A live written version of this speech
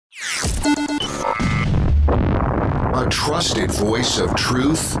trusted voice of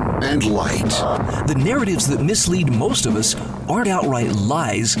truth and light. The narratives that mislead most of us aren't outright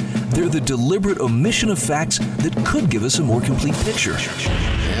lies. They're the deliberate omission of facts that could give us a more complete picture.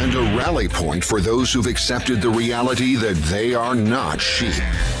 And a rally point for those who've accepted the reality that they are not sheep.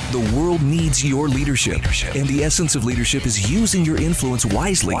 The world needs your leadership, and the essence of leadership is using your influence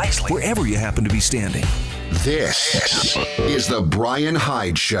wisely wherever you happen to be standing. This is the Bryan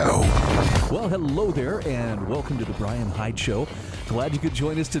Hyde Show. Well, hello there, and welcome to the Bryan Hyde Show. Glad you could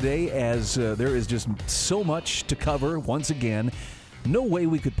join us today, as there is just so much to cover once again. No way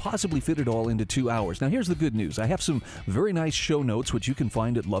we could possibly fit it all into 2 hours. Now, here's the good news. I have some very nice show notes, which you can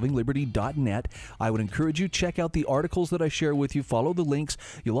find at lovingliberty.net. I would encourage you to check out the articles that I share with you. Follow the links.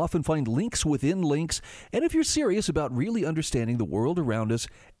 You'll often find links within links. And if you're serious about really understanding the world around us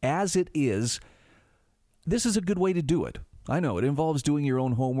as it is, this is a good way to do it. I know it involves doing your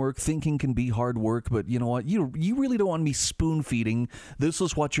own homework. Thinking can be hard work, but you know what? You really don't want me spoon-feeding. This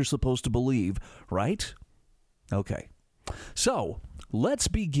is what you're supposed to believe, right? Okay. So, let's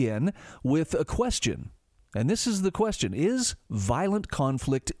begin with a question. And this is the question: is violent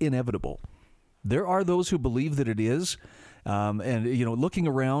conflict inevitable? There are those who believe that it is. And, you know, looking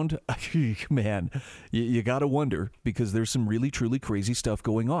around, man, you got to wonder, because there's some really, truly crazy stuff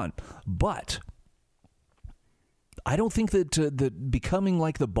going on. But I don't think that becoming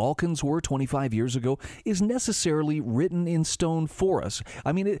like the Balkans were 25 years ago is necessarily written in stone for us.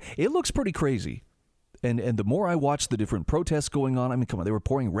 I mean, it looks pretty crazy. And the more I watch the different protests going on, I mean, come on, they were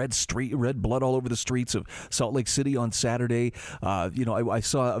pouring red blood all over the streets of Salt Lake City on Saturday. I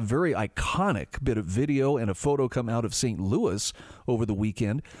saw a very iconic bit of video and a photo come out of St. Louis over the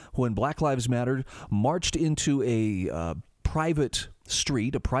weekend when Black Lives Matter marched into a private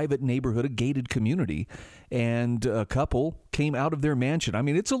street, a private neighborhood, a gated community, and a couple came out of their mansion. I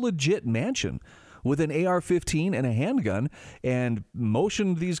mean, it's a legit mansion, with an AR-15 and a handgun, and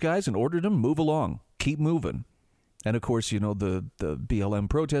motioned these guys and ordered them, move along, keep moving. And of course, you know, the BLM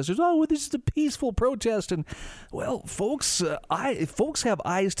protesters, oh, well, this is a peaceful protest. And well, folks have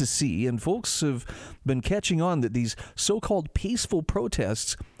eyes to see, and folks have been catching on that these so-called peaceful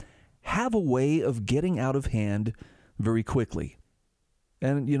protests have a way of getting out of hand very quickly.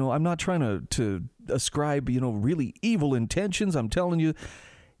 And, you know, I'm not trying to ascribe, you know, really evil intentions. I'm telling you,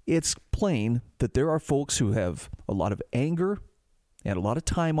 it's plain that there are folks who have a lot of anger and a lot of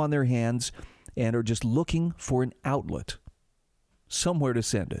time on their hands and are just looking for an outlet, somewhere to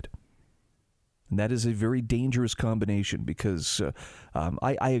send it. And that is a very dangerous combination, because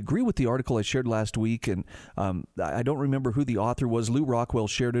I agree with the article I shared last week, and I don't remember who the author was. Lou Rockwell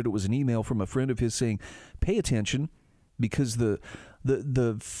shared it. It was an email from a friend of his saying, pay attention, because the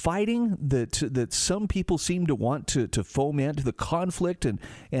fighting that some people seem to want to foment, the conflict and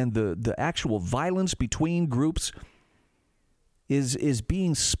the actual violence between groups is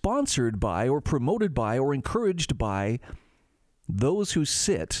being sponsored by or promoted by or encouraged by those who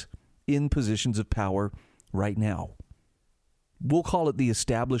sit in positions of power right now. We'll call it the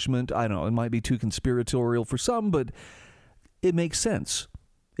establishment. I don't know, it might be too conspiratorial for some, but it makes sense.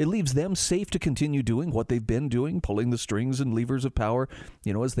 It leaves them safe to continue doing what they've been doing, pulling the strings and levers of power,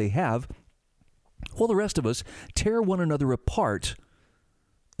 you know, as they have, while the rest of us tear one another apart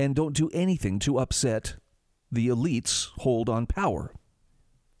and don't do anything to upset the elite's hold on power.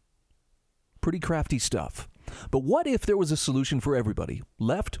 Pretty crafty stuff. But what if there was a solution for everybody?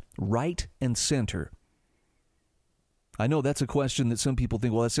 Left, right, and center. I know that's a question that some people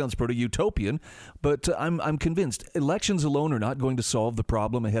think, well, that sounds pretty utopian, but I'm convinced elections alone are not going to solve the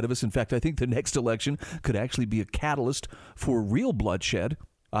problem ahead of us. In fact, I think the next election could actually be a catalyst for real bloodshed,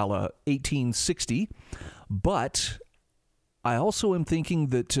 a la 1860. But I also am thinking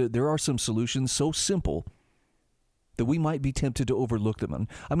that there are some solutions so simple that we might be tempted to overlook them. And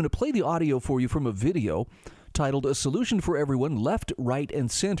I'm going to play the audio for you from a video titled "A Solution for Everyone, Left, Right,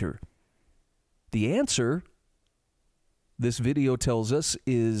 and Center." The answer, this video tells us,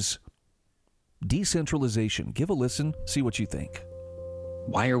 is decentralization. Give a listen, see what you think.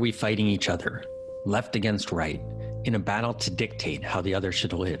 Why are we fighting each other, left against right, in a battle to dictate how the other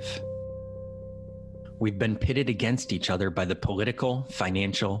should live? We've been pitted against each other by the political,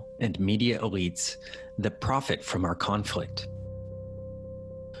 financial, and media elites that profit from our conflict.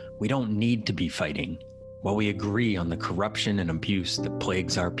 We don't need to be fighting while we agree on the corruption and abuse that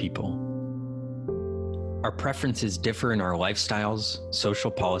plagues our people. Our preferences differ in our lifestyles,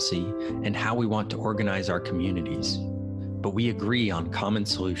 social policy, and how we want to organize our communities, but we agree on common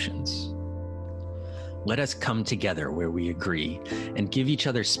solutions. Let us come together where we agree and give each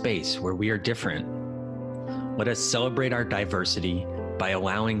other space where we are different. Let us celebrate our diversity, by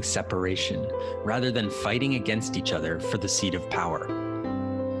allowing separation rather than fighting against each other for the seat of power.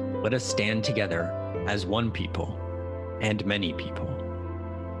 Let us stand together as one people and many people.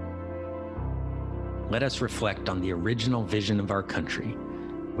 Let us reflect on the original vision of our country,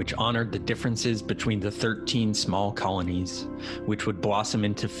 which honored the differences between the 13 small colonies, which would blossom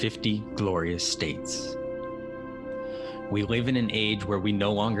into 50 glorious states. We live in an age where we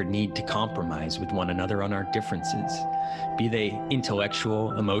no longer need to compromise with one another on our differences, be they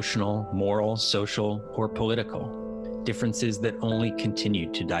intellectual, emotional, moral, social, or political, differences that only continue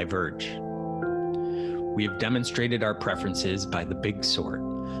to diverge. We have demonstrated our preferences by the big sword,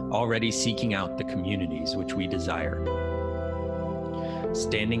 already seeking out the communities which we desire.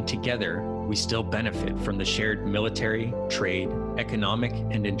 Standing together, we still benefit from the shared military, trade, economic,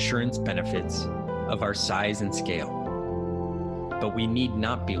 and insurance benefits of our size and scale. But we need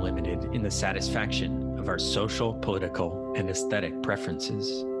not be limited in the satisfaction of our social, political, and aesthetic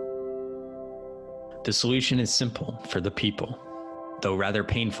preferences. The solution is simple for the people, though rather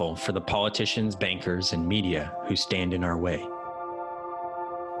painful for the politicians, bankers, and media who stand in our way.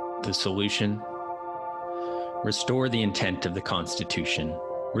 The solution: restore the intent of the Constitution,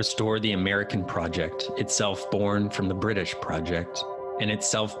 restore the American project, itself born from the British project, and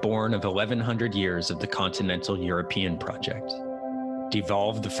itself born of 1,100 years of the continental European project.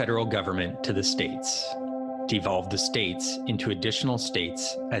 Devolve the federal government to the states. Devolve the states into additional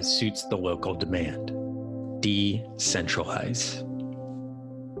states as suits the local demand. Decentralize.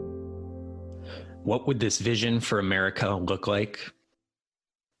 What would this vision for America look like?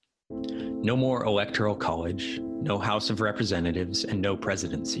 No more electoral college, no House of Representatives, and no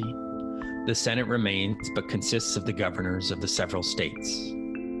presidency. The Senate remains, but consists of the governors of the several states.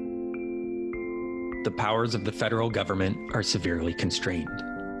 The powers of the federal government are severely constrained.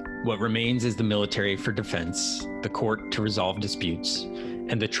 What remains is the military for defense, the court to resolve disputes,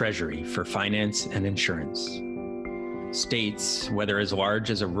 and the treasury for finance and insurance. States, whether as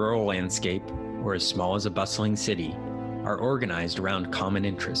large as a rural landscape or as small as a bustling city, are organized around common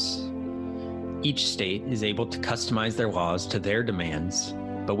interests. Each state is able to customize their laws to their demands,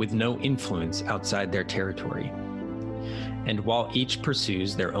 but with no influence outside their territory. And while each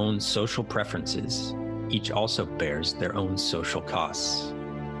pursues their own social preferences, each also bears their own social costs.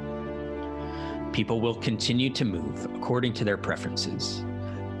 People will continue to move according to their preferences.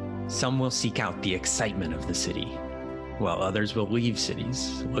 Some will seek out the excitement of the city, while others will leave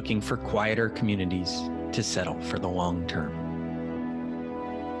cities looking for quieter communities to settle for the long term.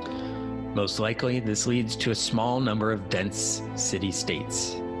 Most likely, this leads to a small number of dense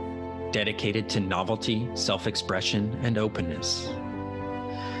city-states, dedicated to novelty, self-expression, and openness,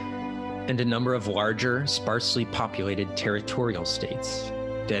 and a number of larger, sparsely populated territorial states,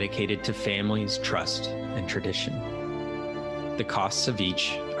 dedicated to families, trust, and tradition. The costs of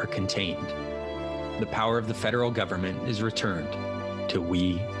each are contained. The power of the federal government is returned to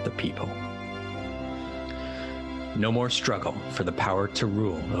we, the people. No more struggle for the power to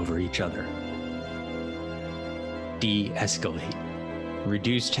rule over each other. De-escalate.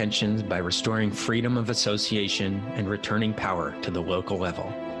 Reduce tensions by restoring freedom of association and returning power to the local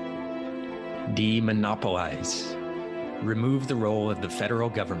level. Demonopolize. Remove the role of the federal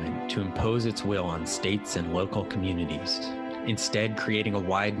government to impose its will on states and local communities, instead creating a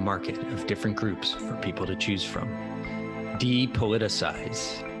wide market of different groups for people to choose from.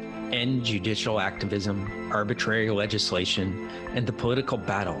 Depoliticize. End judicial activism, arbitrary legislation, and the political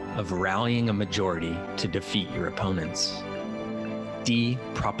battle of rallying a majority to defeat your opponents.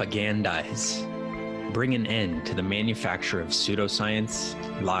 De-propagandize. Bring an end to the manufacture of pseudoscience,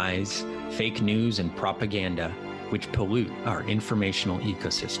 lies, fake news, and propaganda, which pollute our informational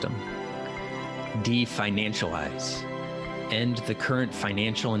ecosystem. De-financialize. End the current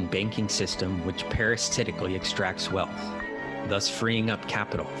financial and banking system which parasitically extracts wealth, thus freeing up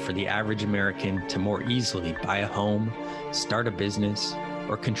capital for the average American to more easily buy a home, start a business,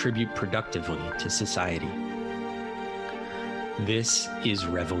 or contribute productively to society. This is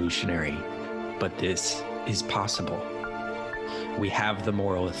revolutionary, but this is possible. We have the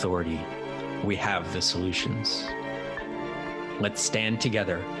moral authority. We have the solutions. Let's stand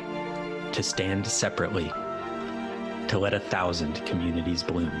together to stand separately, to let 1,000 communities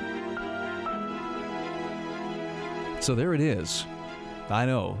bloom. So there it is. I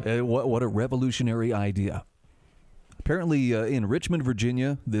know. What a revolutionary idea. Apparently in Richmond,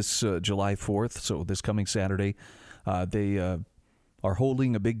 Virginia, this July 4th, so this coming Saturday, they are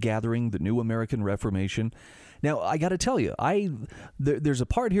holding a big gathering, the New American Reformation. Now, I got to tell you, there's a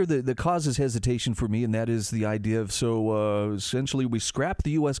part here that causes hesitation for me, and that is the idea of, essentially we scrap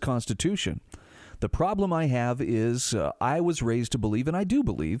the U.S. Constitution. The problem I have is I was raised to believe, and I do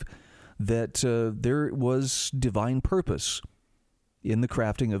believe, that there was divine purpose in the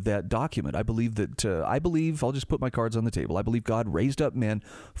crafting of that document. I believe, I'll just put my cards on the table. I believe God raised up men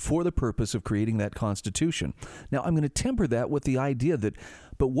for the purpose of creating that Constitution. Now, I'm going to temper that with the idea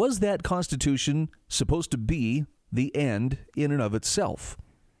but was that Constitution supposed to be the end in and of itself?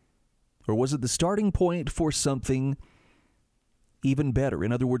 Or was it the starting point for something even better?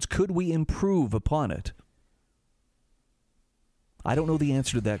 In other words, could we improve upon it? I don't know the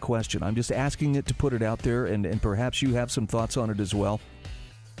answer to that question. I'm just asking it to put it out there, and perhaps you have some thoughts on it as well.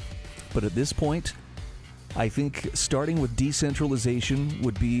 But at this point, I think starting with decentralization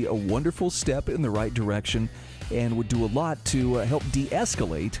would be a wonderful step in the right direction and would do a lot to help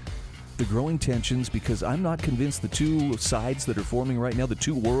de-escalate the growing tensions, because I'm not convinced the two sides that are forming right now, the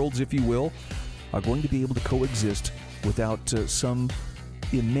two worlds, if you will, are going to be able to coexist without some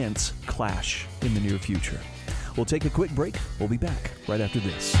immense clash in the near future. We'll take a quick break. We'll be back right after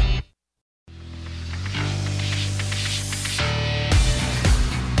this.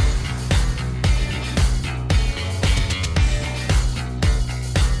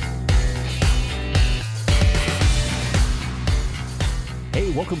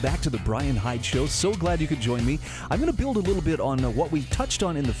 Hey, welcome back to the Bryan Hyde Show. So glad you could join me. I'm going to build a little bit on what we touched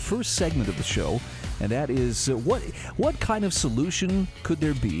on in the first segment of the show, and that is what kind of solution could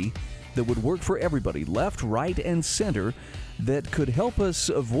there be that would work for everybody, left, right, and center, that could help us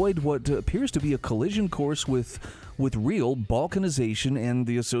avoid what appears to be a collision course with real balkanization and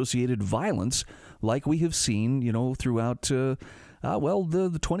the associated violence, like we have seen, throughout, the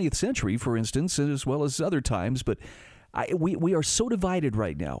 20th century, for instance, as well as other times. But we are so divided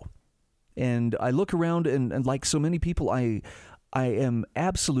right now. And I look around and like so many people, I am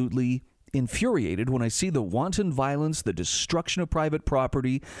absolutely infuriated when I see the wanton violence, the destruction of private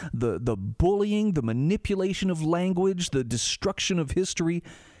property, the bullying, the manipulation of language, the destruction of history,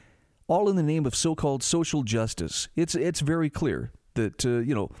 all in the name of so-called social justice. It's very clear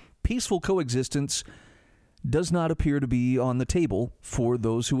that peaceful coexistence does not appear to be on the table for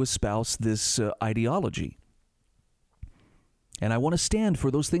those who espouse this ideology. And I want to stand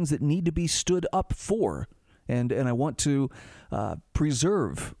for those things that need to be stood up for. And I want to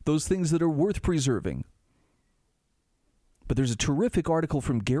preserve those things that are worth preserving. But there's a terrific article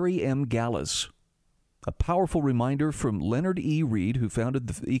from Gary M. Gallas, a powerful reminder from Leonard E. Reed, who founded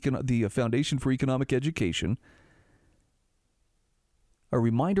the Foundation for Economic Education, a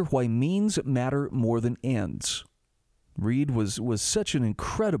reminder why means matter more than ends. Reed was such an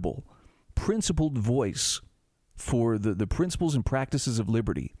incredible, principled voice for the principles and practices of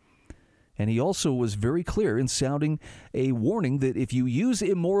liberty. And he also was very clear in sounding a warning that if you use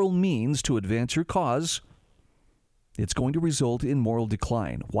immoral means to advance your cause, it's going to result in moral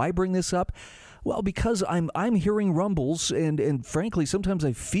decline. Why bring this up? Well, because I'm hearing rumbles, and frankly, sometimes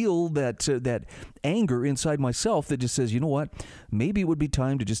I feel that anger inside myself that just says, you know what, maybe it would be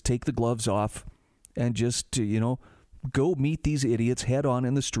time to just take the gloves off and just go meet these idiots head on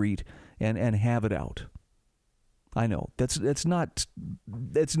in the street and have it out. I know that's not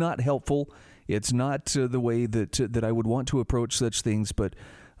helpful. It's not the way that I would want to approach such things. But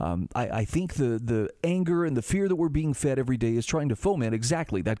I think the anger and the fear that we're being fed every day is trying to foment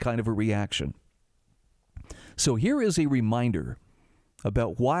exactly that kind of a reaction. So here is a reminder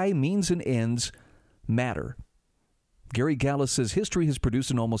about why means and ends matter. Gary Gallas says history has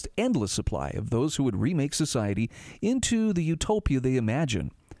produced an almost endless supply of those who would remake society into the utopia they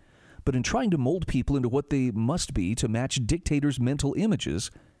imagine. But in trying to mold people into what they must be to match dictators' mental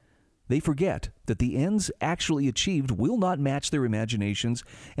images, they forget that the ends actually achieved will not match their imaginations,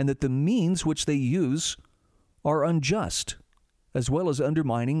 and that the means which they use are unjust, as well as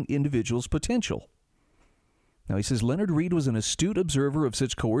undermining individuals' potential. Now, he says Leonard Reed was an astute observer of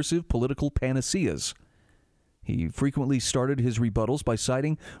such coercive political panaceas. He frequently started his rebuttals by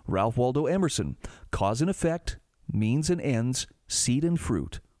citing Ralph Waldo Emerson: cause and effect, means and ends, seed and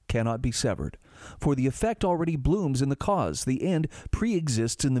fruit cannot be severed. For the effect already blooms in the cause. The end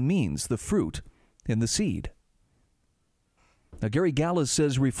pre-exists in the means, the fruit in the seed. Now, Gary Gallas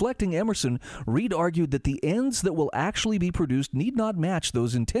says, reflecting Emerson, Reed argued that the ends that will actually be produced need not match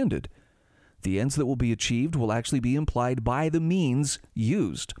those intended. The ends that will be achieved will actually be implied by the means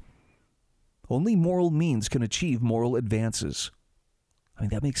used. Only moral means can achieve moral advances. I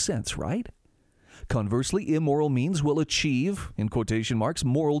mean, that makes sense, right? Conversely, immoral means will achieve, in quotation marks,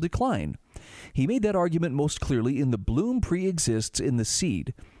 moral decline. He made that argument most clearly in The Bloom Pre-Exists in the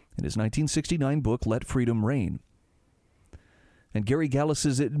Seed, in his 1969 book, Let Freedom Reign. And Gary Gallas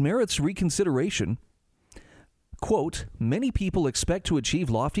says it merits reconsideration. Quote, many people expect to achieve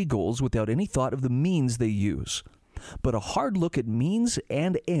lofty goals without any thought of the means they use, but a hard look at means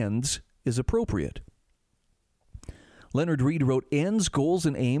and ends is appropriate. Leonard Read wrote, ends, goals,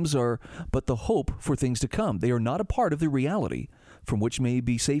 and aims are but the hope for things to come. They are not a part of the reality from which may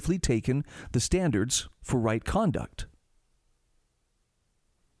be safely taken the standards for right conduct.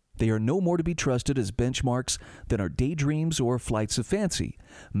 They are no more to be trusted as benchmarks than our daydreams or flights of fancy.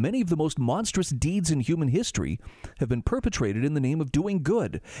 Many of the most monstrous deeds in human history have been perpetrated in the name of doing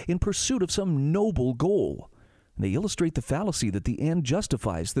good, in pursuit of some noble goal. And they illustrate the fallacy that the end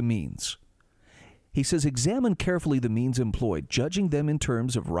justifies the means. He says, examine carefully the means employed, judging them in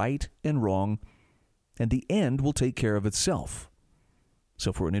terms of right and wrong, and the end will take care of itself.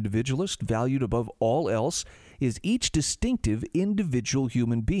 So for an individualist, valued above all else is each distinctive individual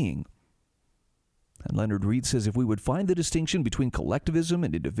human being. And Leonard Read says, if we would find the distinction between collectivism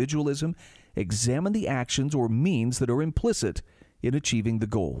and individualism, examine the actions or means that are implicit in achieving the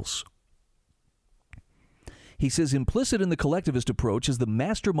goals. He says, implicit in the collectivist approach is the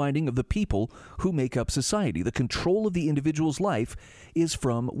masterminding of the people who make up society. The control of the individual's life is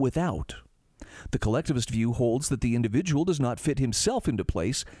from without. The collectivist view holds that the individual does not fit himself into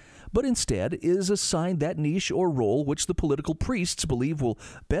place, but instead is assigned that niche or role which the political priests believe will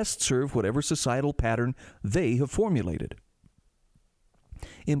best serve whatever societal pattern they have formulated.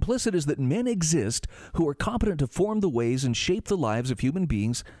 Implicit is that men exist who are competent to form the ways and shape the lives of human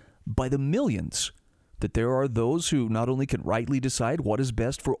beings by the millions, that there are those who not only can rightly decide what is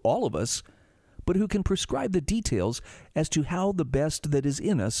best for all of us, but who can prescribe the details as to how the best that is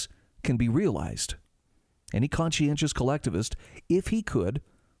in us can be realized. Any conscientious collectivist, if he could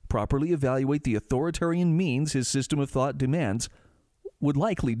properly evaluate the authoritarian means his system of thought demands, would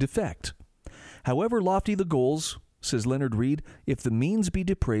likely defect. However lofty the goals, says Leonard Read, if the means be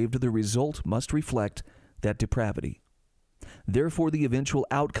depraved, the result must reflect that depravity. Therefore, the eventual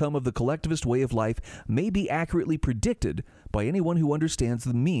outcome of the collectivist way of life may be accurately predicted by anyone who understands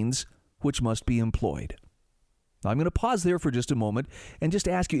the means which must be employed. I'm going to pause there for just a moment and just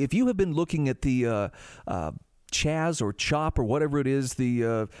ask you, if you have been looking at the Chaz or CHOP or whatever it is,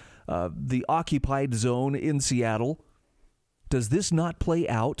 the occupied zone in Seattle, does this not play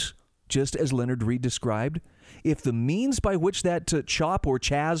out just as Leonard Read described? If the means by which that CHOP or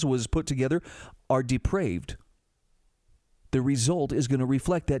Chaz was put together are depraved, the result is going to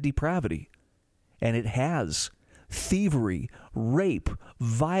reflect that depravity. And it has thievery, rape,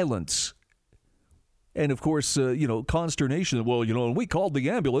 violence, and, of course, consternation. Well, and we called the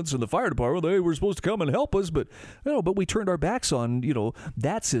ambulance and the fire department. They were supposed to come and help us, but we turned our backs on,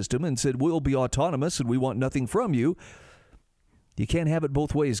 that system and said, we'll be autonomous and we want nothing from you. You can't have it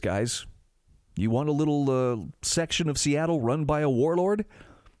both ways, guys. You want a little section of Seattle run by a warlord?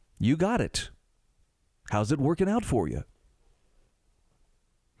 You got it. How's it working out for you?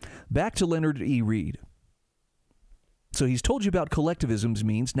 Back to Leonard E. Read. So he's told you about collectivism's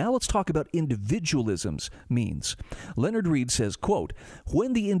means. Now let's talk about individualism's means. Leonard Read says, quote,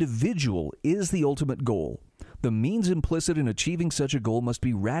 when the individual is the ultimate goal, the means implicit in achieving such a goal must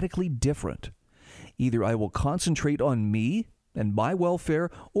be radically different. Either I will concentrate on me and my welfare,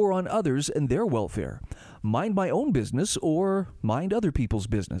 or on others and their welfare, mind my own business or mind other people's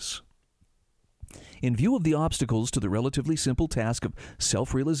business. In view of the obstacles to the relatively simple task of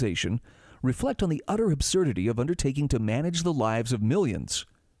self-realization, reflect on the utter absurdity of undertaking to manage the lives of millions.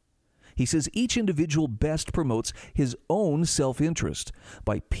 He says each individual best promotes his own self-interest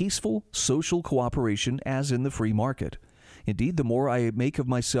by peaceful social cooperation as in the free market. Indeed, the more I make of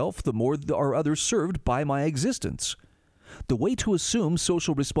myself, the more are others served by my existence. The way to assume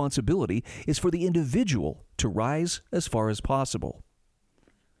social responsibility is for the individual to rise as far as possible.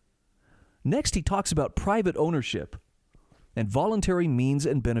 Next, he talks about private ownership and voluntary means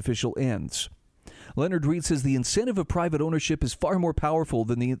and beneficial ends. Leonard Read says the incentive of private ownership is far more powerful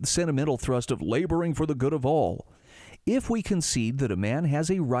than the sentimental thrust of laboring for the good of all. If we concede that a man has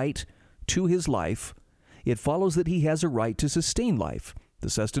a right to his life, it follows that he has a right to sustain life, the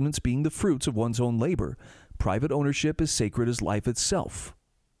sustenance being the fruits of one's own labor. Private ownership is sacred as life itself.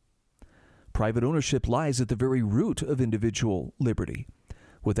 Private ownership lies at the very root of individual liberty.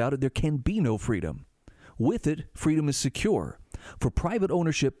 Without it, there can be no freedom. With it, freedom is secure. For private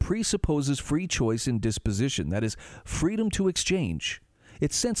ownership presupposes free choice in disposition, that is, freedom to exchange.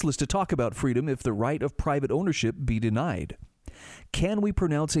 It's senseless to talk about freedom if the right of private ownership be denied. Can we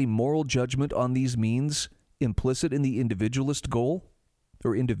pronounce a moral judgment on these means implicit in the individualistic goal?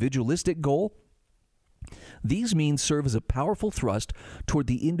 These means serve as a powerful thrust toward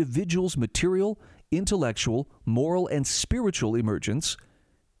the individual's material, intellectual, moral, and spiritual emergence,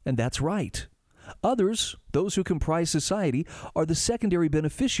 and that's right. Others, those who comprise society, are the secondary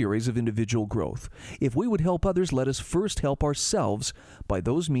beneficiaries of individual growth. If we would help others, let us first help ourselves by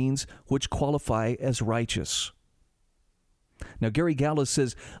those means which qualify as righteous. Now, Gary Gallas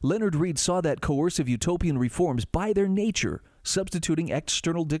says, Leonard Read saw that coercive utopian reforms, by their nature, substituting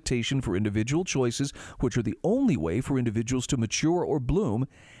external dictation for individual choices, which are the only way for individuals to mature or bloom,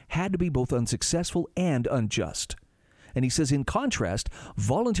 had to be both unsuccessful and unjust. And he says, in contrast,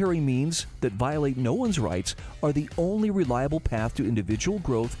 voluntary means that violate no one's rights are the only reliable path to individual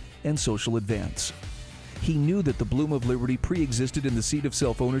growth and social advance. He knew that the bloom of liberty pre-existed in the seed of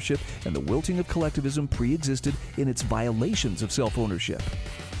self-ownership, and the wilting of collectivism pre-existed in its violations of self-ownership.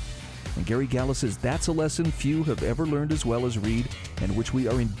 And Gary Gallas says that's a lesson few have ever learned as well as Read, and which we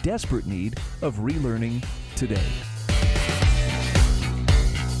are in desperate need of relearning today.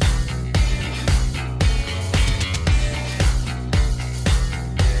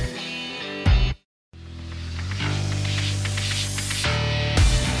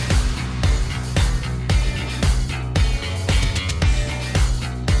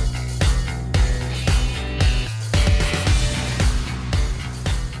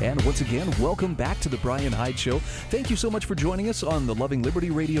 And once again, welcome back to the Bryan Hyde Show. Thank you so much for joining us on the Loving Liberty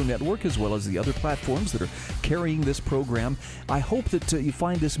Radio Network, as well as the other platforms that are carrying this program. I hope that you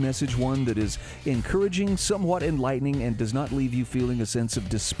find this message one that is encouraging, somewhat enlightening, and does not leave you feeling a sense of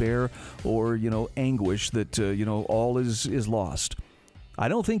despair or, anguish that, all is lost. I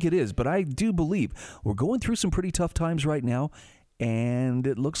don't think it is, but I do believe we're going through some pretty tough times right now, and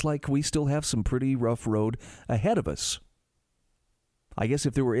it looks like we still have some pretty rough road ahead of us. I guess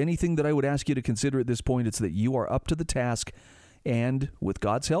if there were anything that I would ask you to consider at this point, it's that you are up to the task, and with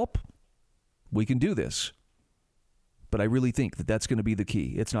God's help, we can do this. But I really think that that's going to be the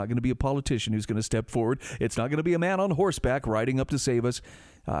key. It's not going to be a politician who's going to step forward. It's not going to be a man on horseback riding up to save us.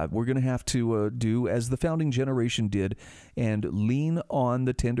 We're going to have to do as the founding generation did and lean on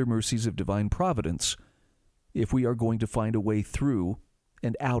the tender mercies of divine providence if we are going to find a way through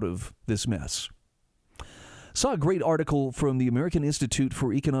and out of this mess. Saw a great article from the American Institute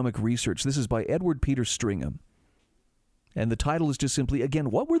for Economic Research. This is by Edward Peter Stringham. And the title is just simply, again,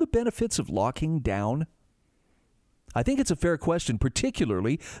 what were the benefits of locking down? I think it's a fair question,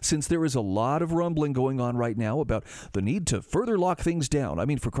 particularly since there is a lot of rumbling going on right now about the need to further lock things down. I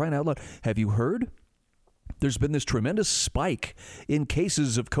mean, for crying out loud, have you heard? There's been this tremendous spike in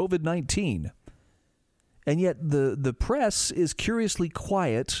cases of COVID-19. And yet the press is curiously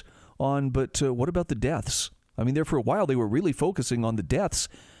quiet on, but what about the deaths? I mean, there for a while they were really focusing on the deaths.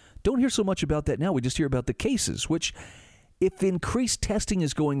 Don't hear so much about that now. We just hear about the cases, which if increased testing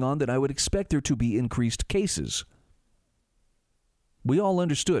is going on, then I would expect there to be increased cases. We all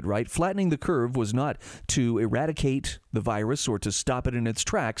understood, right? Flattening the curve was not to eradicate the virus or to stop it in its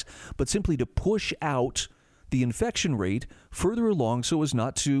tracks, but simply to push out the infection rate further along so as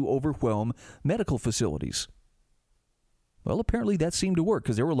not to overwhelm medical facilities. Well, apparently that seemed to work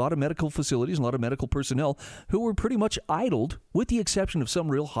because there were a lot of medical facilities and a lot of medical personnel who were pretty much idled, with the exception of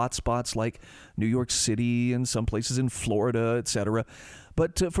some real hot spots like New York City and some places in Florida, etc.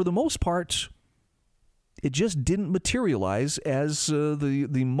 But for the most part, it just didn't materialize as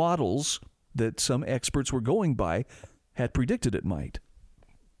the models that some experts were going by had predicted it might.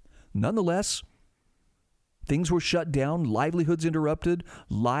 Nonetheless, things were shut down, livelihoods interrupted,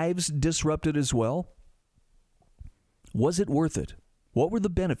 lives disrupted as well. Was it worth it? What were the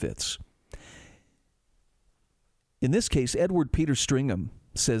benefits? In this case, Edward Peter Stringham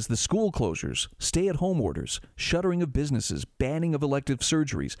says the school closures, stay-at-home orders, shuttering of businesses, banning of elective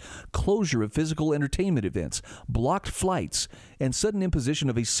surgeries, closure of physical entertainment events, blocked flights, and sudden imposition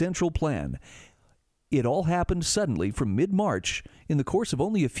of a central plan. It all happened suddenly from mid-March in the course of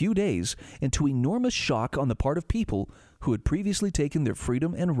only a few days and to enormous shock on the part of people who had previously taken their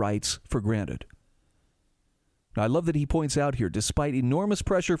freedom and rights for granted. Now, I love that he points out here, despite enormous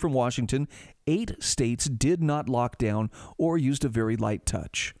pressure from Washington, 8 states did not lock down or used a very light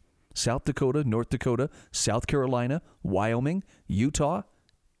touch. South Dakota, North Dakota, South Carolina, Wyoming, Utah,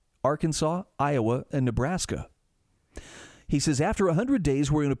 Arkansas, Iowa, and Nebraska. He says after 100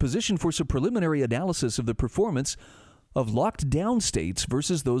 days, we're in a position for some preliminary analysis of the performance of locked down states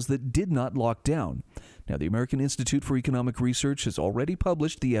versus those that did not lock down. Now, the American Institute for Economic Research has already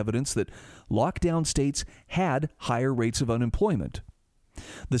published the evidence that lockdown states had higher rates of unemployment.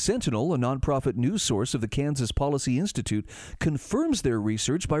 The Sentinel, a nonprofit news source of the Kansas Policy Institute, confirms their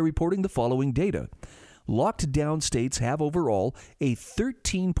research by reporting the following data. Locked down states have overall a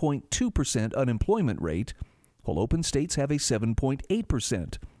 13.2% unemployment rate, while open states have a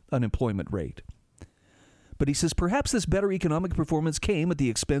 7.8% unemployment rate. But he says perhaps this better economic performance came at the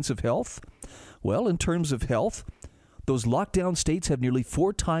expense of health. Well, in terms of health, those lockdown states have nearly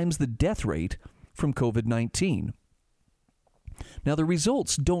 4 times the death rate from COVID-19. Now, the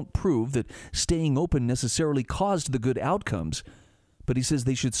results don't prove that staying open necessarily caused the good outcomes, but he says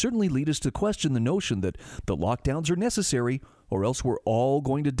they should certainly lead us to question the notion that the lockdowns are necessary or else we're all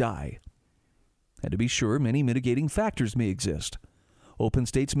going to die. And to be sure, many mitigating factors may exist. Open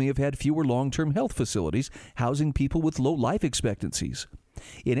states may have had fewer long-term health facilities housing people with low life expectancies.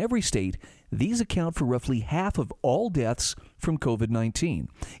 In every state, these account for roughly half of all deaths from COVID-19.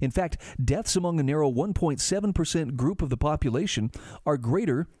 In fact, deaths among a narrow 1.7% group of the population are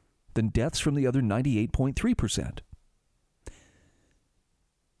greater than deaths from the other 98.3%.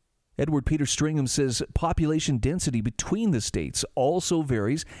 Edward Peter Stringham says population density between the states also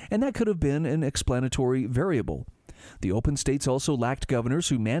varies, and that could have been an explanatory variable. The open states also lacked governors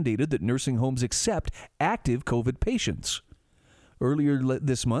who mandated that nursing homes accept active COVID patients. Earlier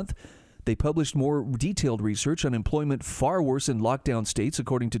this month, they published more detailed research on employment far worse in lockdown states,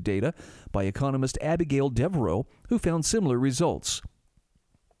 according to data by economist Abigail Devereaux, who found similar results.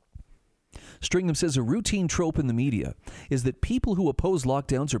 Stringham says a routine trope in the media is that people who oppose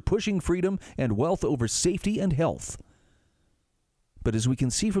lockdowns are pushing freedom and wealth over safety and health. But as we can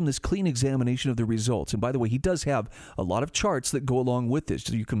see from this clean examination of the results, and by the way, he does have a lot of charts that go along with this,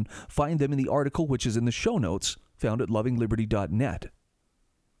 so you can find them in the article, which is in the show notes, found at lovingliberty.net.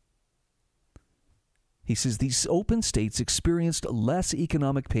 He says these open states experienced less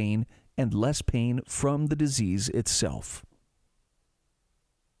economic pain and less pain from the disease itself.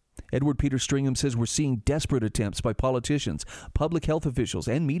 Edward Peter Stringham says we're seeing desperate attempts by politicians, public health officials,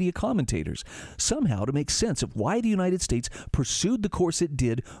 and media commentators somehow to make sense of why the United States pursued the course it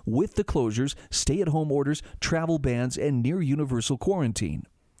did with the closures, stay-at-home orders, travel bans, and near-universal quarantine,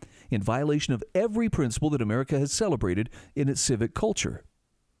 in violation of every principle that America has celebrated in its civic culture.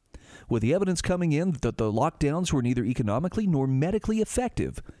 With the evidence coming in that the lockdowns were neither economically nor medically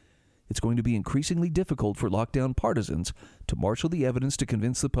effective, it's going to be increasingly difficult for lockdown partisans to marshal the evidence to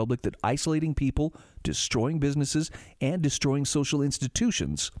convince the public that isolating people, destroying businesses, and destroying social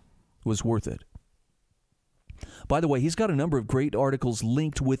institutions was worth it. By the way, he's got a number of great articles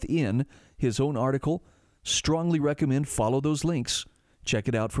linked within his own article. Strongly recommend follow those links. Check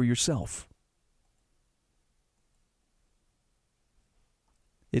it out for yourself.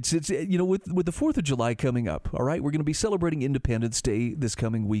 It's with the 4th of July coming up, all right, we're going to be celebrating Independence Day this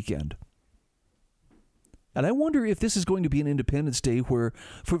coming weekend. And I wonder if this is going to be an Independence Day where,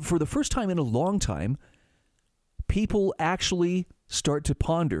 for the first time in a long time, people actually start to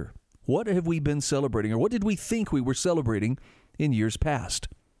ponder, what have we been celebrating, or what did we think we were celebrating in years past?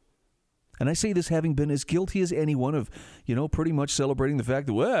 And I say this having been as guilty as anyone of, pretty much celebrating the fact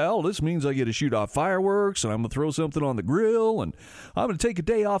that, well, this means I get to shoot off fireworks and I'm going to throw something on the grill and I'm going to take a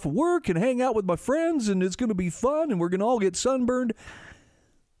day off of work and hang out with my friends and it's going to be fun and we're going to all get sunburned.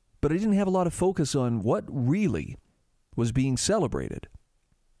 But I didn't have a lot of focus on what really was being celebrated.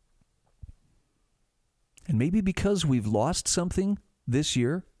 And maybe because we've lost something this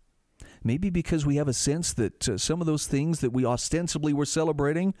year, maybe because we have a sense that some of those things that we ostensibly were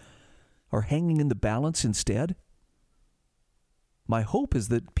celebrating are hanging in the balance instead. My hope is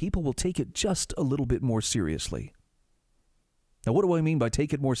that people will take it just a little bit more seriously. Now, what do I mean by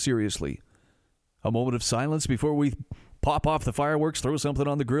take it more seriously? A moment of silence before we pop off the fireworks, throw something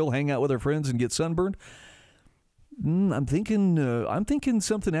on the grill, hang out with our friends, and get sunburned? I'm thinking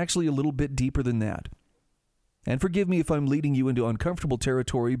something actually a little bit deeper than that. And forgive me if I'm leading you into uncomfortable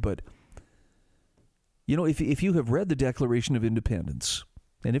territory, but if you have read the Declaration of Independence,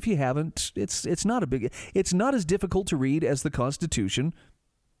 and if you haven't, it's not as difficult to read as the Constitution.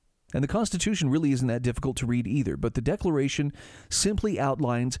 And the Constitution really isn't that difficult to read either. But the Declaration simply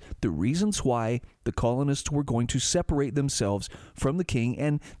outlines the reasons why the colonists were going to separate themselves from the king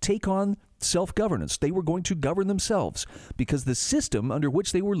and take on self-governance. They were going to govern themselves because the system under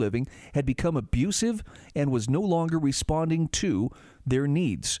which they were living had become abusive and was no longer responding to their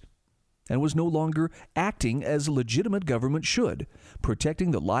needs, and was no longer acting as a legitimate government should,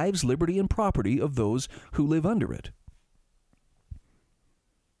 protecting the lives, liberty, and property of those who live under it.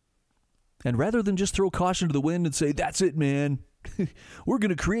 And rather than just throw caution to the wind and say, that's it, man, we're going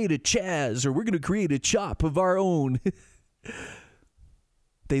to create a Chaz or we're going to create a CHOP of our own,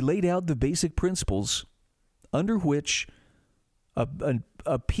 they laid out the basic principles under which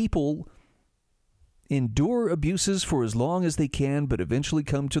a people endure abuses for as long as they can, but eventually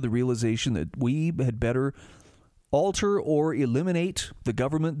come to the realization that we had better alter or eliminate the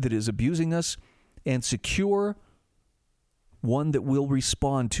government that is abusing us and secure one that will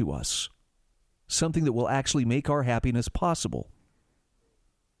respond to us. something that will actually make our happiness possible.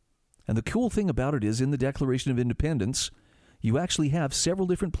 And the cool thing about it is, in the Declaration of Independence, you actually have several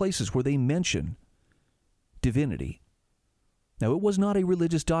different places where they mention divinity. Now, it was not a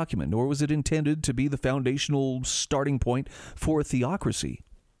religious document, nor was it intended to be the foundational starting point for a theocracy.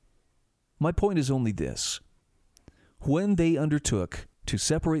 My point is only this. When they undertook to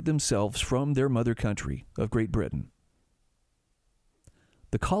separate themselves from their mother country of Great Britain,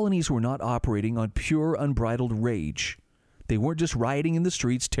 the colonies were not operating on pure, unbridled rage. They weren't just rioting in the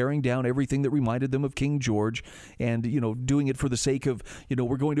streets, tearing down everything that reminded them of King George and, doing it for the sake of,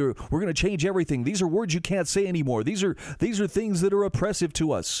 we're going to change everything. These are words you can't say anymore. These are things that are oppressive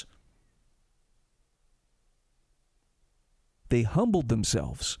to us. They humbled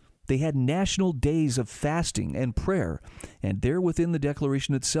themselves. They had national days of fasting and prayer, and there within the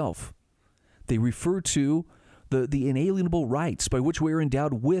Declaration itself, they refer to the inalienable rights by which we are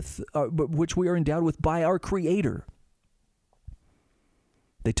endowed with by our Creator.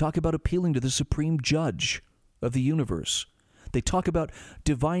 They talk about appealing to the supreme judge of the universe. They talk about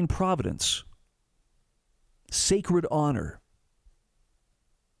divine providence, sacred honor.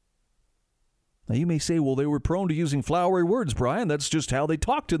 Now, you may say, well, they were prone to using flowery words, Bryan. That's just how they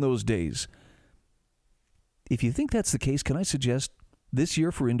talked in those days. If you think that's the case, can I suggest this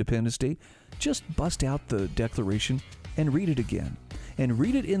year for Independence Day, just bust out the Declaration and read it again. And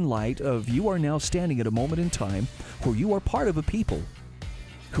read it in light of you are now standing at a moment in time where you are part of a people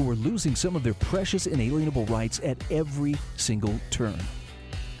who are losing some of their precious inalienable rights at every single turn.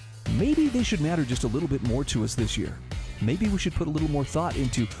 Maybe they should matter just a little bit more to us this year. Maybe we should put a little more thought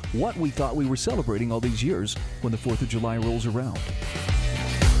into what we thought we were celebrating all these years when the 4th of July rolls around.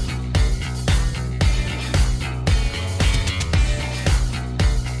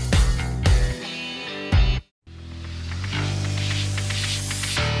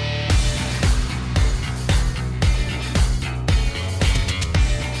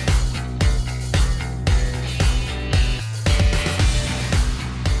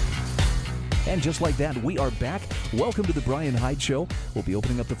 And just like that, we are back. Welcome to the Bryan Hyde Show. We'll be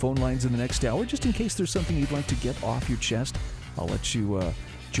opening up the phone lines in the next hour. Just in case there's something you'd like to get off your chest, I'll let you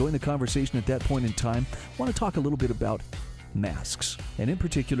join the conversation at that point in time. I want to talk a little bit about masks, and in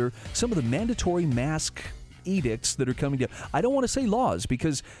particular, some of the mandatory mask edicts that are coming down. I don't want to say laws,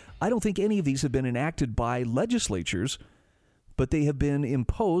 because I don't think any of these have been enacted by legislatures, but they have been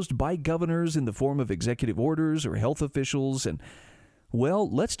imposed by governors in the form of executive orders or health officials. And well,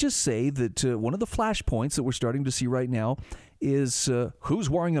 let's just say that one of the flashpoints that we're starting to see right now is who's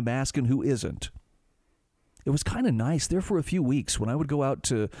wearing a mask and who isn't. It was kind of nice there for a few weeks when I would go out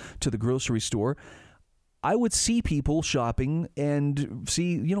to the grocery store. I would see people shopping and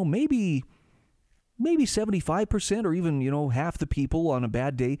see, maybe 75% or even, half the people on a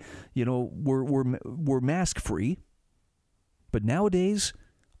bad day, were mask free. But nowadays,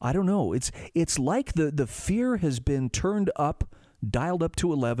 I don't know. It's like the fear has been turned up, dialed up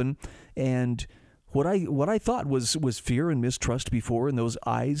to 11, and what I thought was fear and mistrust before, and those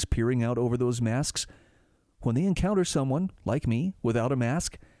eyes peering out over those masks, when they encounter someone like me without a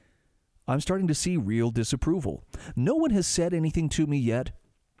mask, I'm starting to see real disapproval. No one has said anything to me yet.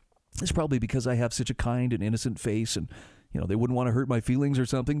 It's probably because I have such a kind and innocent face, and they wouldn't want to hurt my feelings or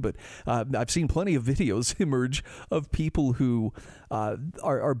something, but I've seen plenty of videos emerge of people who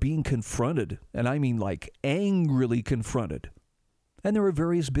are being confronted, and I mean like angrily confronted. And there are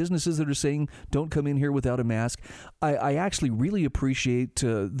various businesses that are saying, don't come in here without a mask. I actually really appreciate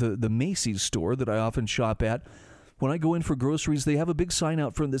the Macy's store that I often shop at. When I go in for groceries, they have a big sign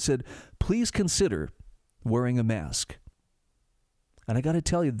out front that said, please consider wearing a mask. And I got to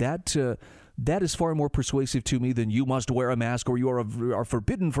tell you, that is far more persuasive to me than you must wear a mask or you are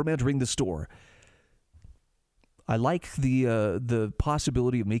forbidden from entering the store. I like the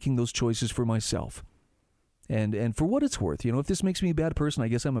possibility of making those choices for myself. And for what it's worth, if this makes me a bad person, I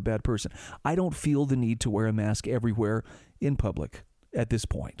guess I'm a bad person. I don't feel the need to wear a mask everywhere in public at this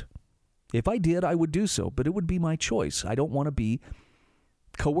point. If I did, I would do so, but it would be my choice. I don't want to be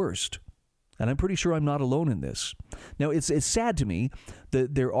coerced. And I'm pretty sure I'm not alone in this. Now, it's sad to me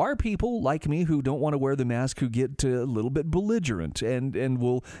that there are people like me who don't want to wear the mask who get a little bit belligerent and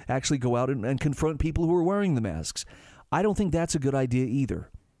will actually go out and confront people who are wearing the masks. I don't think that's a good idea either.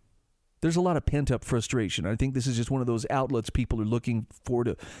 There's a lot of pent-up frustration. I think this is just one of those outlets people are looking for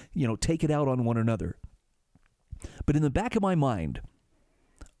to, take it out on one another. But in the back of my mind,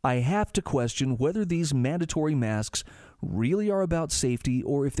 I have to question whether these mandatory masks really are about safety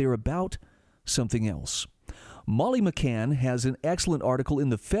or if they're about something else. Molly McCann has an excellent article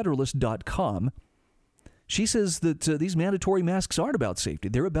in thefederalist.com. She says that these mandatory masks aren't about safety.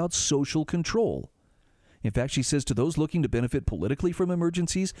 They're about social control. In fact, she says to those looking to benefit politically from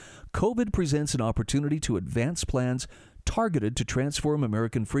emergencies, COVID presents an opportunity to advance plans targeted to transform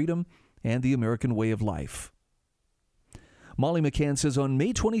American freedom and the American way of life. Molly McCann says on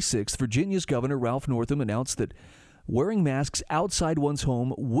May 26th, Virginia's Governor Ralph Northam announced that wearing masks outside one's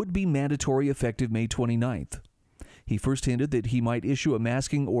home would be mandatory effective May 29th. He first hinted that he might issue a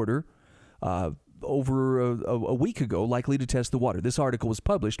masking order over a week ago, likely to test the water. This article was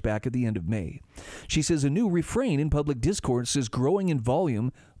published back at the end of May. She says a new refrain in public discourse is growing in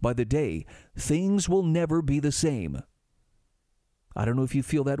volume by the day. Things will never be the same. I don't know if you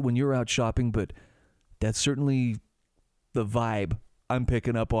feel that when you're out shopping, but that's certainly the vibe I'm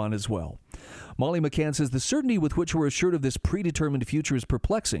picking up on as well. Molly McCann says the certainty with which we're assured of this predetermined future is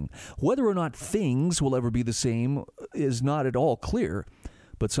perplexing. Whether or not things will ever be the same is not at all clear,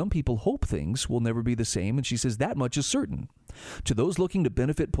 but some people hope things will never be the same, and she says that much is certain. To those looking to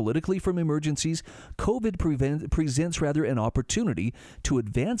benefit politically from emergencies, COVID presents rather an opportunity to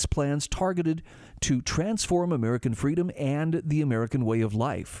advance plans targeted to transform American freedom and the American way of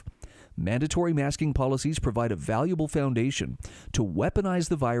life. Mandatory masking policies provide a valuable foundation to weaponize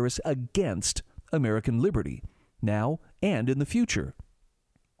the virus against American liberty, now and in the future.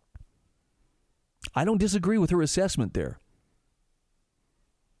 I don't disagree with her assessment there.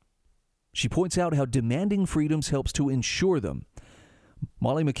 She points out how demanding freedoms helps to ensure them.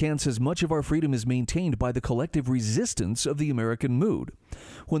 Molly McCann says much of our freedom is maintained by the collective resistance of the American mood.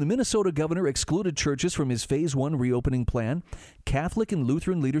 When the Minnesota governor excluded churches from his Phase 1 reopening plan, Catholic and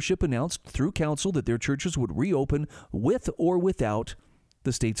Lutheran leadership announced through council that their churches would reopen with or without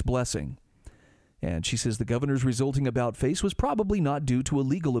the state's blessing. And she says the governor's resulting about-face was probably not due to a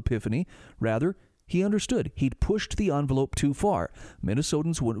legal epiphany. Rather, he understood he'd pushed the envelope too far.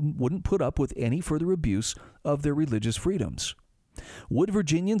 Minnesotans wouldn't put up with any further abuse of their religious freedoms. Would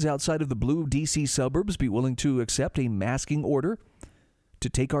Virginians outside of the blue D.C. suburbs be willing to accept a masking order to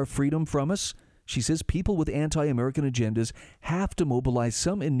take our freedom from us? She says people with anti-American agendas have to mobilize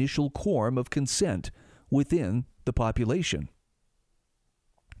some initial quorum of consent within the population.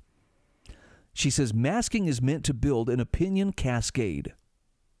 She says masking is meant to build an opinion cascade.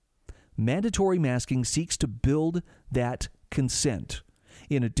 Mandatory masking seeks to build that consent.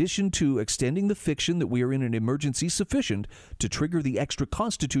 In addition to extending the fiction that we are in an emergency sufficient to trigger the extra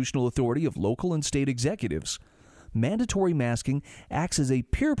constitutional authority of local and state executives, mandatory masking acts as a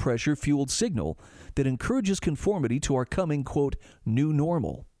peer pressure-fueled signal that encourages conformity to our coming, quote, new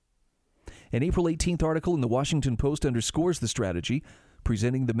normal. An April 18th article in the Washington Post underscores the strategy,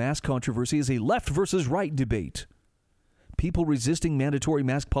 presenting the mask controversy as a left versus right debate. People resisting mandatory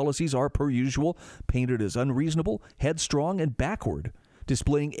mask policies are, per usual, painted as unreasonable, headstrong, and backward,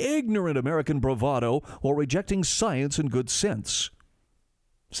 displaying ignorant American bravado or rejecting science and good sense.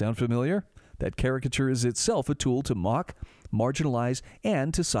 Sound familiar? That caricature is itself a tool to mock, marginalize,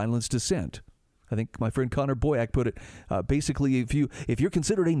 and to silence dissent. I think my friend Connor Boyack put it, basically, if you're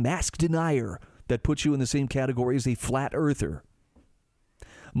considered a mask denier, that puts you in the same category as a flat earther.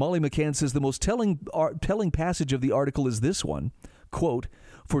 Molly McCann says the most telling passage of the article is this one, quote,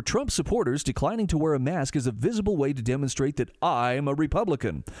 for Trump supporters, declining to wear a mask is a visible way to demonstrate that I'm a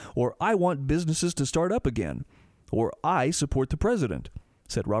Republican, or I want businesses to start up again, or I support the president,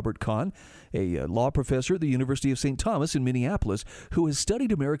 said Robert Kahn, a law professor at the University of St. Thomas in Minneapolis, who has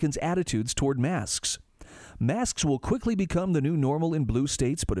studied Americans' attitudes toward masks. Masks will quickly become the new normal in blue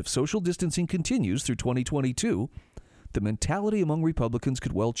states, but if social distancing continues through 2022, the mentality among Republicans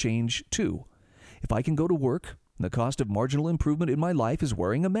could well change, too. If I can go to work, and the cost of marginal improvement in my life is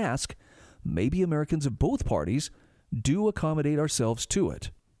wearing a mask, maybe Americans of both parties do accommodate ourselves to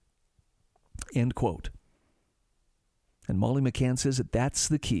it. End quote. And Molly McCann says that that's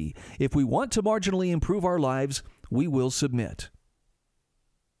the key. If we want to marginally improve our lives, we will submit.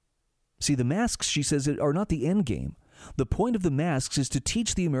 See, the masks, she says, are not the end game. The point of the masks is to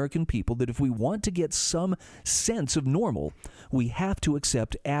teach the American people that if we want to get some sense of normal, we have to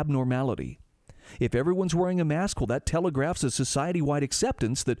accept abnormality. If everyone's wearing a mask, well, that telegraphs a society-wide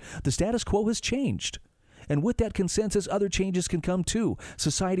acceptance that the status quo has changed. And with that consensus, other changes can come too.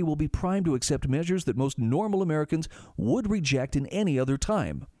 Society will be primed to accept measures that most normal Americans would reject in any other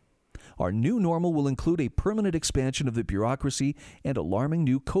time. Our new normal will include a permanent expansion of the bureaucracy and alarming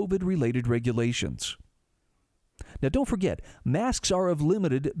new COVID-related regulations. Now, don't forget, masks are of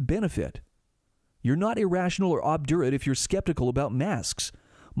limited benefit. You're not irrational or obdurate if you're skeptical about masks.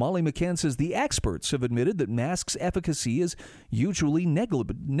 Molly McCann says the experts have admitted that masks' efficacy is usually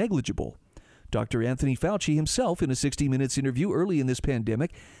negligible. Dr. Anthony Fauci himself, in a 60 Minutes interview early in this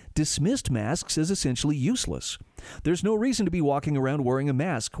pandemic, dismissed masks as essentially useless. There's no reason to be walking around wearing a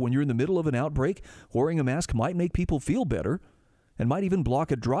mask. When you're in the middle of an outbreak, wearing a mask might make people feel better and might even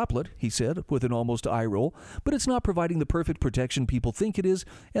block a droplet, he said, with an almost eye roll, but it's not providing the perfect protection people think it is,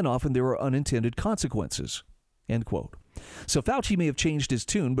 and often there are unintended consequences. End quote. So Fauci may have changed his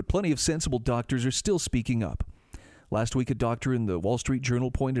tune, but plenty of sensible doctors are still speaking up. Last week, a doctor in the Wall Street Journal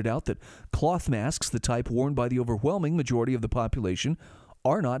pointed out that cloth masks, the type worn by the overwhelming majority of the population,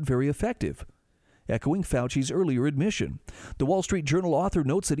 are not very effective, echoing Fauci's earlier admission. The Wall Street Journal author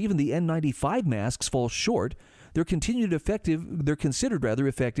notes that even the N95 masks fall short. They're considered effective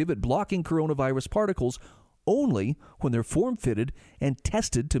at blocking coronavirus particles only when they're form-fitted and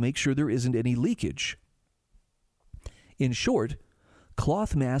tested to make sure there isn't any leakage. In short,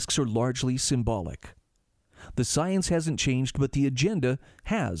 cloth masks are largely symbolic. The science hasn't changed, but the agenda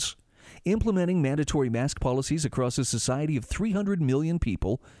has. Implementing mandatory mask policies across a society of 300 million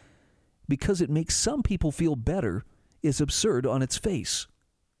people because it makes some people feel better is absurd on its face.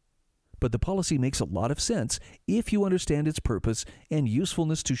 But the policy makes a lot of sense if you understand its purpose and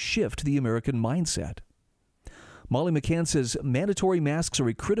usefulness to shift the American mindset. Molly McCann says mandatory masks are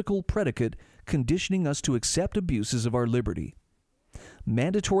a critical predicate conditioning us to accept abuses of our liberty.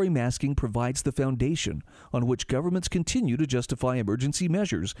 Mandatory masking provides the foundation on which governments continue to justify emergency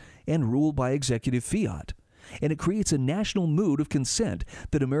measures and rule by executive fiat. And it creates a national mood of consent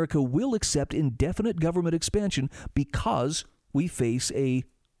that America will accept indefinite government expansion because we face a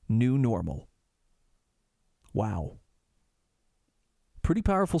new normal. Wow. Pretty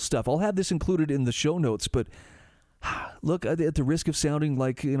powerful stuff. I'll have this included in the show notes, but look, at the risk of sounding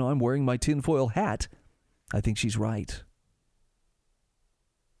like, I'm wearing my tinfoil hat, I think she's right.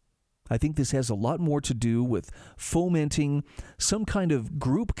 I think this has a lot more to do with fomenting some kind of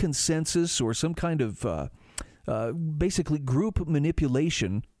group consensus or some kind of basically group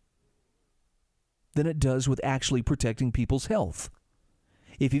manipulation than it does with actually protecting people's health.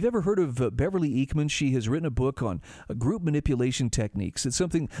 If you've ever heard of Beverly Eekman, she has written a book on group manipulation techniques. It's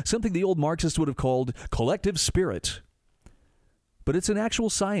something the old Marxists would have called collective spirit. But it's an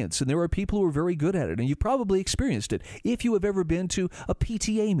actual science, and there are people who are very good at it, and you've probably experienced it. If you have ever been to a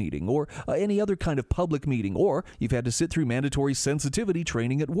PTA meeting or any other kind of public meeting, or you've had to sit through mandatory sensitivity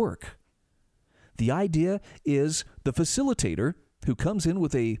training at work. The idea is the facilitator, who comes in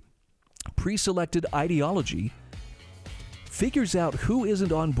with a pre-selected ideology, figures out who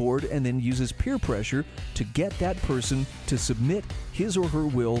isn't on board and then uses peer pressure to get that person to submit his or her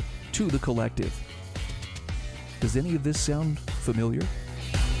will to the collective. Does any of this sound familiar?